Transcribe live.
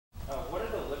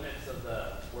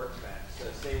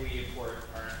say we import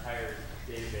our entire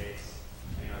database,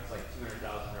 you know, it's like 200,000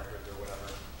 records or whatever,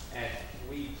 and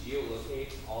we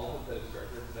geolocate all of those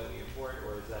records that we import,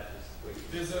 or is that just way too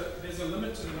There's a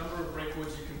limit to the number of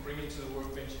records you can bring into the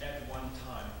workbench at one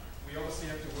time. We obviously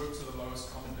have to work to the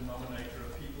lowest common denominator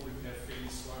of people who have fairly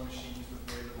slow machines with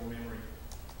very little memory.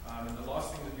 And the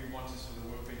last thing that we want is for the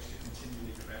workbench to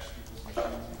continually crash people's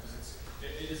machines, because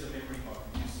it is a memory hog.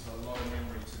 It uses a lot of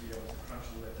memory to be able to crunch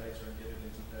all that data and get it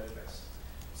into the database.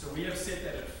 So we have set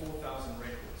that at 4,000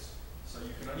 records. So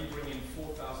you can only bring in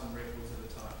 4,000 records at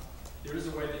a time. There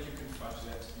is a way that you can fudge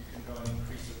that. You can go and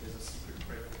increase it. There's a secret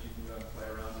prep that you can go and play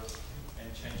around with and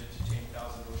change it to 10,000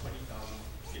 or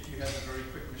 20,000 if you have a very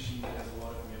quick machine that has a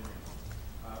lot of memory.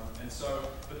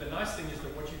 But the nice thing is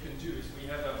that what you can do is we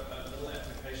have a little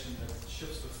application that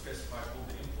ships with Specify called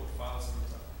the import file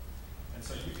splitter. And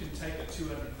so you can take a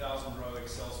 200,000 row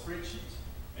Excel spreadsheet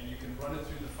and you can run it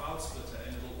through the file splitter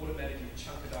and it'll automatically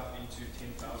chunk it up into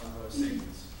 10,000 row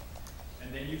segments. And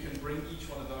then you can bring each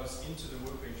one of those into the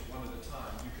workbench one at a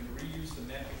time. You can reuse the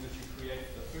mapping that you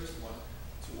create for the first one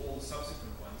to all the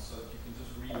subsequent ones, so that you can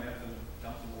just remap them and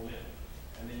dump them all in.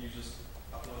 And then you just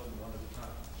upload them one at a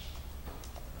time.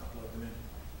 Upload them in.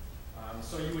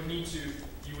 So you would need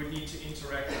to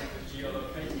interact with the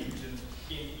geolocate engine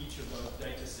in each of those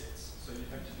data sets. So you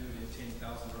have to do it in 10,000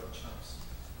 row chunks.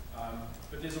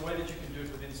 But there's a way that you can do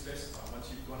it within Specify. Once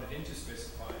you've got it into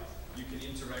Specify, you can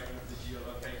interact with the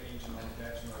geolocate engine on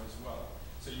batch mode as well.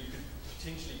 So you could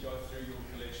potentially go through your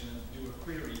collection and do a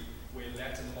query where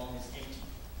lat and long is empty,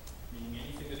 meaning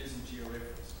anything that isn't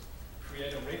georeferenced.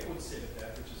 Create a record set of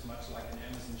that, which is much like an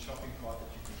Amazon shopping cart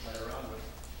that you can play around with.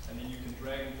 And then you can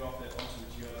drag and drop that onto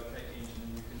the geolocate engine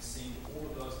and you can send all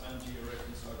of those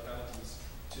ungeoreferenced localities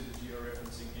to the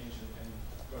georeferencing engine and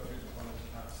go through the one at a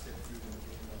time, step through them and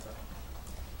get them all done.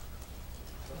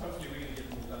 So hopefully we're going to get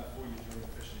them all done for you during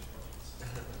the fishing projects.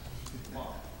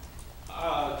 Mark.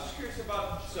 Just curious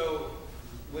about, so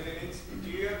when do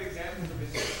you have examples of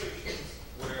institutions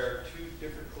where two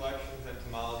different collections,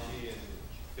 entomology and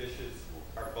fishes,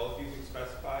 are both using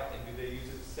Specify, and do they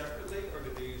use it separately or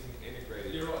do they use it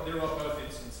integrated? There are both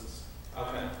instances.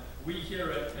 Okay. We here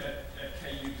at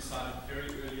KU decided very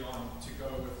early on to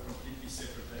go with completely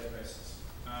separate databases.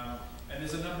 And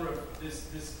there's a number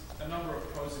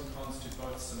of pros and cons to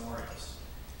both scenarios.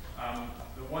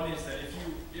 The one is that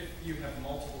if you have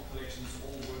multiple collections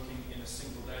all working in a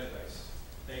single database,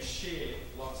 they share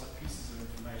lots of pieces of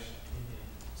information.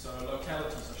 So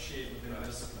localities are shared within a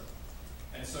discipline.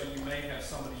 And so you may have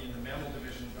somebody in the mammal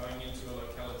division going into a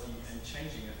locality and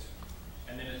changing it,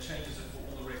 and then it changes it for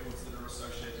all the records that are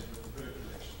associated with the bird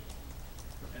collection.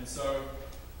 And so,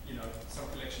 you know, some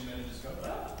collection managers go,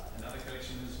 and other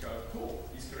collection managers go, cool,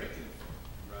 he's correcting it.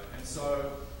 Right. And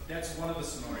so that's one of the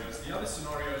scenarios. The other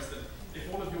scenario is that if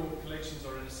all of your collections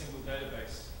are in a single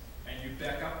database, and you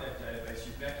back up that database,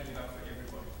 you're backing it up for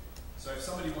everybody. So if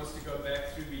somebody wants to go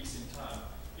back 3 weeks in time,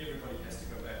 everybody has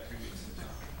to go back 3 weeks in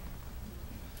time.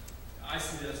 I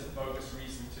see that as a bogus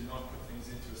reason to not put things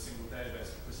into a single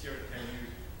database, because here at KU,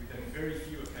 we've had very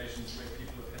few occasions where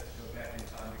people have had to go back in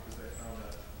time because they found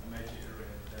a major error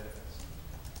in the database.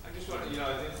 I just want to, you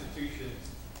know, as institutions,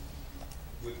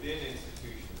 within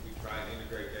institutions, we try and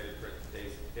integrate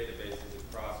databases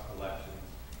across collections.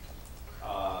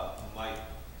 Might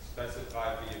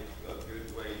Specify be a good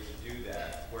way to do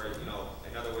that, where, you know,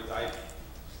 in other words, I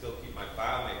still keep my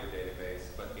FileMaker database,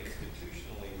 but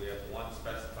institutionally we have one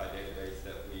Specify database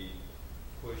that we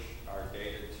push our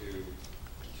data to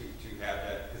have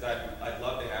that, because I'd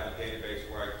love to have a database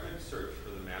where I could search for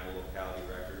the mammal locality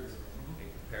records and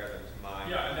compare them to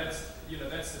mine. Yeah, and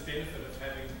that's the benefit of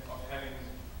having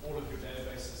all of your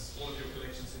databases, all of your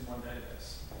collections in one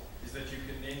database, is that you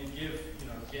can then give, you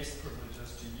know, guest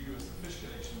privileges to you as the fish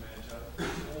collection manager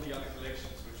to all the other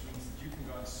collections, which means that you can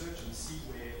go and search and see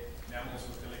where mammals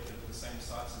were collected at the same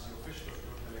sites as your fish were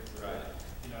collected. Right.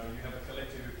 You know, you have a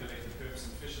collector who collected herbs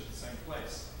and fish at the same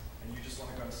place, and you just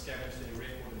want to go and scavenge their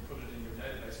record and put it in your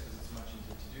database because it's much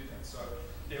easier to do that. So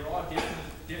there are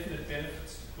definite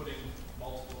benefits to putting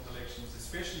multiple collections,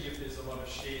 especially if there's a lot of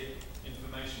shared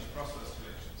information across those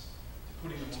collections, to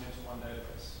putting them all into one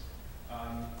database.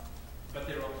 But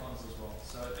there are cons as well.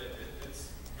 So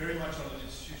it's very much on an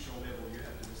institutional level. You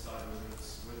have to decide whether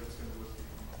it's going to work for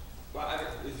you or not. Well,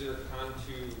 is there a con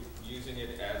to using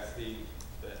it as the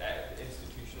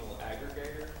institutional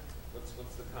aggregator? What's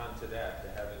the con to that?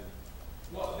 To having?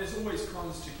 Well, there's always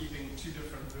cons to keeping two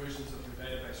different versions of your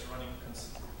database running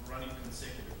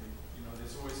consecutively. You know,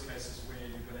 there's always cases where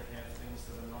you're going to have things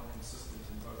that are not consistent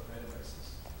in both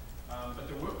databases. But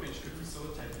the workbench could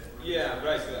facilitate that. Yeah,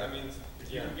 right. I mean, if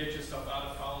you can get your stuff out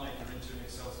of FileMaker into an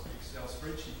Excel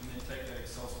spreadsheet, and then take that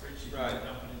Excel spreadsheet and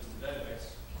dump it into the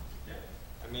database. Yeah.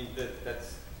 I mean,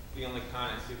 that's the only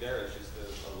con I see there is just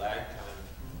a lag time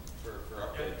for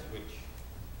updates, which.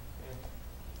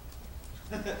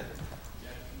 Yeah.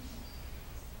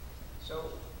 So,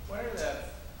 what are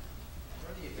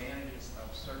the advantages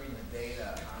of serving the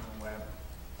data on the web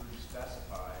through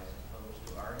Specify as opposed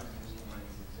to already using one of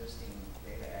these existing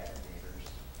data aggregators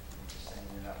and just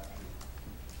sending it up through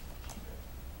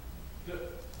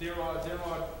GBIT? There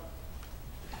are,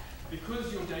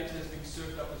 because your data is being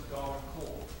served up as Darwin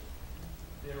Core,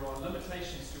 there are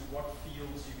limitations to what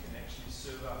fields you can actually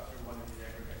serve up through one of these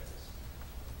aggregators.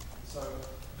 So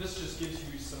this just gives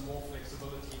you some more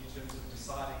flexibility in terms of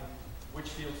deciding which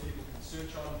fields people can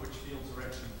search on, which fields are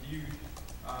actually viewed.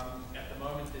 At the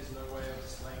moment, there's no way of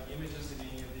displaying images in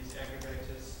any of these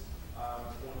aggregators,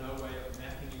 or no way of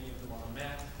mapping any of them on a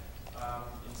map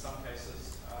in some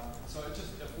cases. So it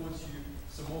just affords you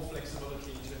some more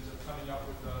flexibility in terms of coming up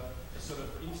with a sort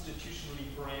of institutionally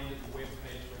branded web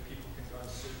page where people can go and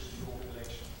search your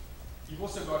collection. You've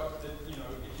also got that,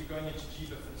 if you're going into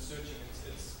GBIF and searching,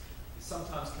 it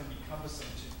sometimes can be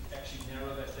cumbersome to actually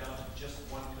narrow that down to just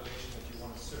one collection that you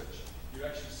want to search. You're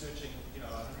actually searching, 150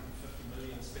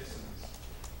 million specimens,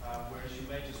 whereas you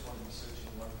may just want to be searching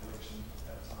one collection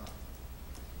at a time.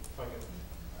 If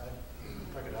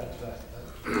I could add to that,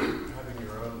 having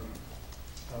your own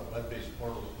web-based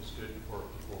portal is good for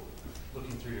people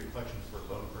looking through your collection for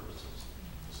loan purposes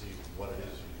to see what it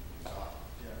is you got,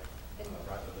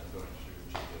 rather than going through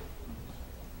GBIF.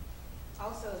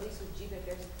 Also, at least with GBIF,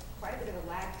 there's quite a bit of a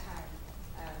lag time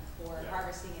for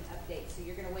harvesting and updates. So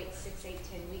you're going to wait 6, 8,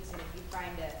 10 weeks, and if you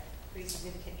find a pretty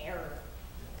significant error,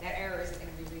 that error isn't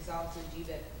going to be resolved through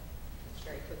GBIF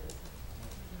very quickly.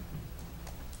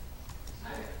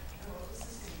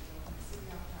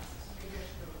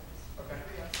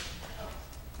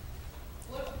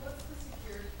 What's the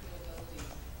security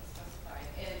capabilities specified?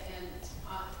 And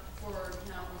for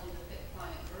not only the fit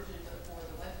client version, but for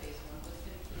the web-based one,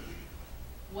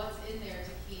 what's in there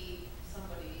to keep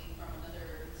somebody from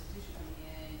another institution coming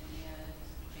in and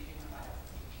changing my bio?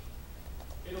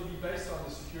 It'll be based on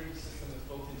the security system that's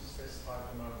built into Specify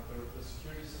at the moment. The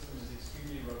security system is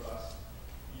extremely robust.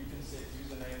 You can set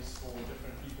usernames for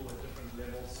different people at different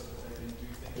levels so that they can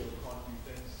do things or can't do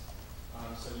things.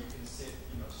 So you can set,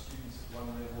 students at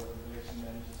one level and collection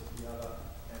managers at the other,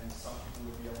 and some people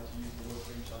would be able to use the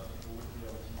workbench, other people wouldn't be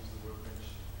able to use the workbench.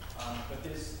 But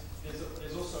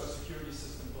there's also a security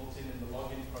system built in the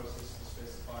login process to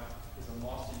Specify. There's a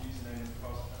master username and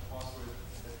password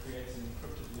that creates an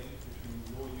encrypted link between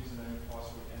your username and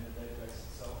password and the database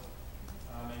itself.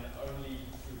 And only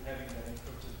through having that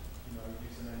encrypted,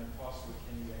 username and password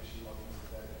can you actually log into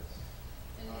the database.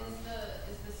 And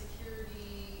is the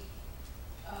security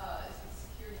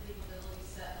capability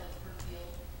set like per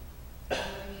field? You know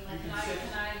what I mean? Like,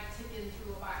 can I tick in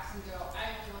through a box and go,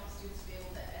 I only want the students to be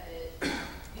able to edit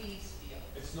these fields?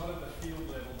 It's not at the field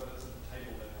level, but it's at the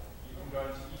table level. You can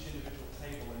go into each individual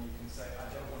table and you can say, I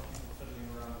don't want people fiddling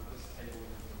around with this table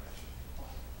of information,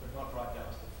 but not right down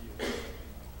to the field. Do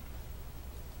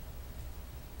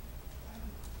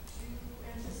you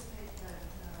anticipate that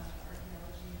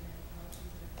archaeology and anthropology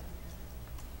is going to be there?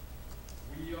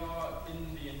 We are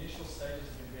in the initial stages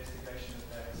of investigation of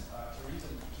that.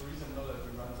 Teresa Miller,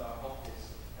 who runs our help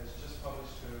desk, has just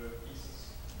published her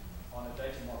thesis on a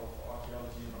data model for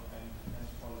archaeology and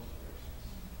anthropology collections.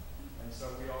 And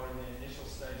so we are in the initial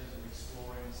stages of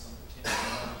exploring some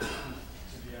potential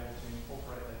to be able to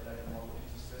incorporate that data model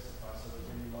into Specify so that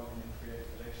when you log in and create a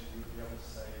collection, you would be able to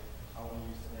say, I want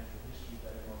to use the natural history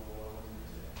data model or I want to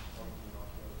use the anthropology and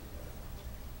archaeology data model.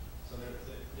 So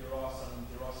there are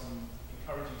some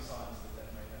encouraging signs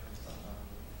that may happen sometime in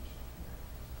the future.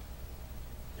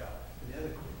 Yeah. And the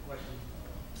other quick question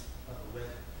about the web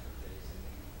interface.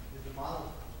 Is the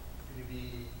model going to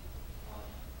be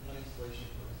one installation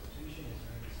per institution? Is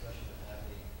there any discussion of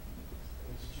having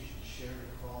institutions shared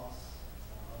across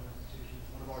other institutions?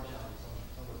 One of our challenges,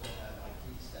 some of us don't have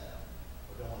IT staff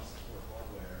or don't want to support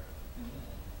hardware. And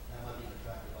that might be an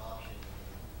attractive option.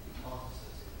 The cost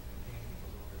associated with maintaining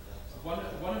a little bit of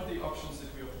that. One of the options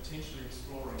that we are potentially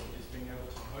exploring is being able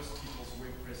to host people's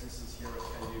web presences here at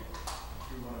KU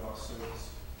through one of our servers.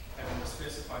 Having a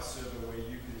Specify server where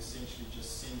you could essentially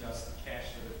just send us the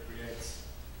cache that it creates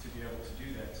to be able to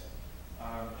do that.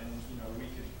 And we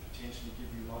could potentially give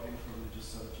you login privileges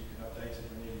so that you could update it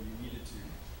whenever you needed to.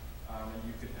 And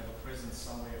you could have a presence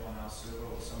somewhere on our server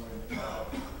or somewhere in the cloud.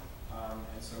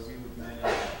 And so we would manage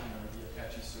the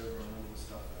Apache server and all the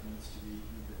stuff that needs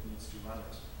to run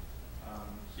it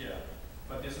here.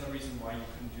 But there's no reason why you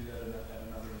couldn't do that at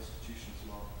another institution as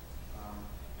well.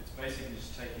 It's basically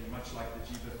just taking, much like the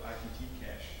GBIF IPT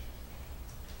cache,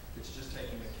 it's just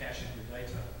taking the cache of your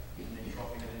data and then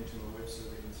dropping it into a web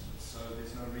server instance. So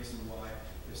there's no reason why,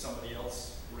 if somebody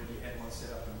else already had one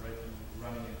set up and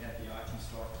running and had the IT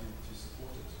staff to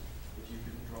support it, if you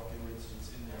could drop your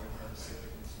instance in there and have a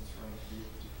separate instance running for your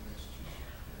particular institution.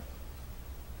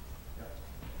 Yeah.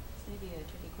 This may be a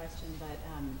tricky question, but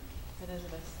for those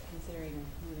of us considering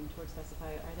moving towards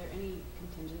Specify, are there any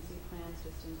contingency plans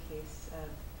just in case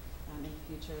of, in the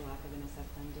future, lack of NSF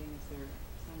funding? Is there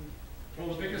some?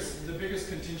 Well, the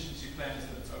biggest contingency plan is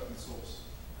that it's open source.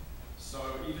 So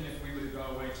even if we were to go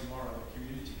away tomorrow, the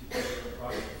community could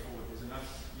drive it forward. There's enough,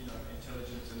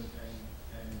 intelligent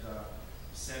and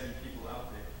savvy people out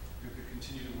there who could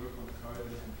continue to work on the code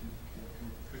and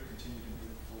could continue to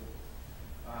move it forward.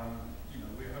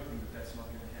 We're hoping that that's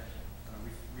not going to happen.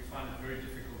 We find it very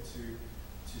difficult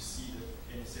to see that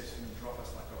NSF is going to drop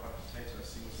us like a hot potato,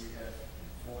 seeing as we have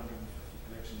 450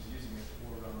 collections using it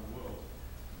all around the world.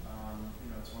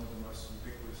 It's one of the most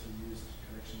ubiquitously used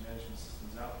collection management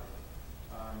systems out there.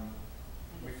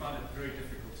 We find it very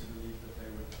difficult to believe that they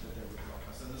would drop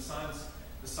us. And the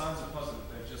signs are positive.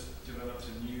 They've just developed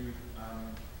a new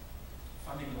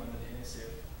funding line at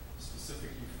NSF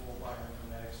specifically for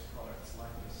bioinformatics products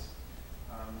like this.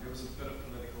 There was a bit of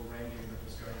political wrangling that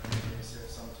was going on at NSF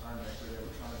some time back where they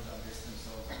were trying to divest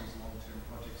themselves of these long-term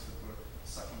projects that were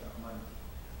sucking up money.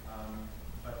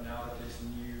 But now that there's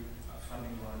new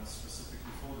funding lines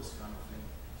specifically for this kind of thing,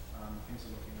 things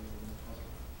are looking a little more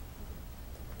positive.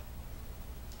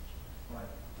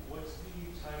 Right. What's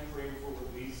the time frame for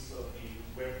release of the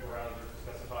web browser to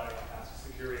specify asks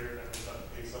the curator that is up to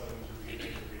pay someone to read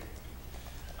it?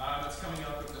 It's coming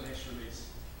out with the next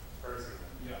release. First.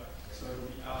 Yeah. So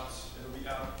it'll be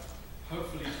out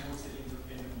hopefully towards the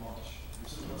end of March.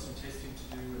 We've still got some testing to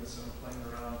do and some playing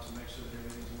around to make sure that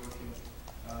everything's working.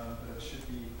 But it should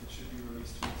be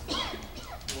released towards the end.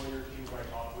 Will your team who I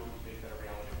talk with make that a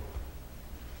reality?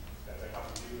 That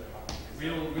happens to you?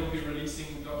 We'll be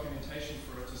releasing documentation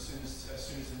for it as soon as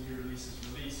the new release is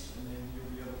released, and then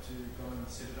you'll be able to go and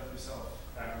set it up yourself.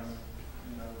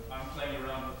 I'm playing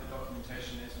around with the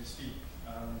documentation as we speak,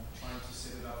 trying to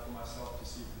set it up for myself to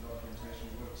see if the documentation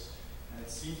works. And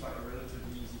it seems like a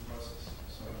relatively easy process,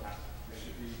 so it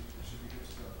should be good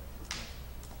to go.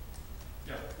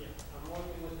 Yeah. I'm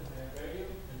working with the Herbarium,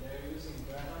 and they're using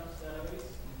Graham's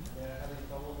database. They're having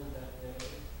trouble with that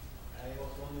database. I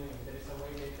was wondering if there is a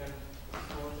way they can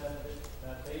export that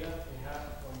data they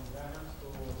have from Graham's to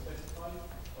Specify,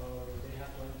 or if they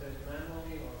have to enter it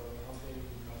manually, or how they.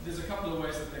 There's a couple of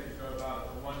ways that they could go about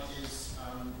it. The one is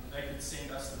they could send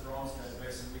us the bronze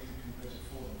database and we can convert it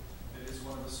for them. That is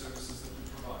one of the services that we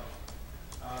provide.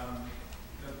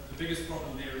 The biggest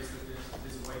problem there is that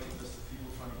there's a waiting list of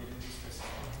people trying to get into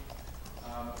Specify.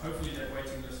 Hopefully that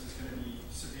waiting list is going to be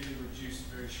severely reduced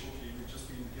very shortly. We've just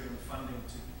been given funding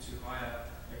to hire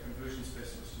a conversion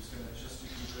specialist who's going to just do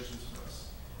conversions for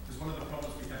us. Because one of the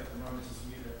problems we have at the moment is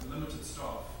we have limited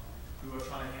staff who are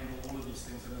trying to handle all of these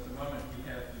things. And at the moment we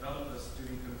have developers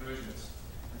doing conversions,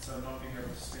 and so not being able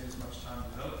to spend as much time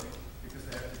developing because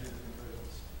they have to do the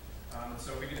conversions.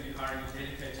 So we're going to be hiring a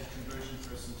dedicated conversion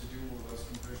person to do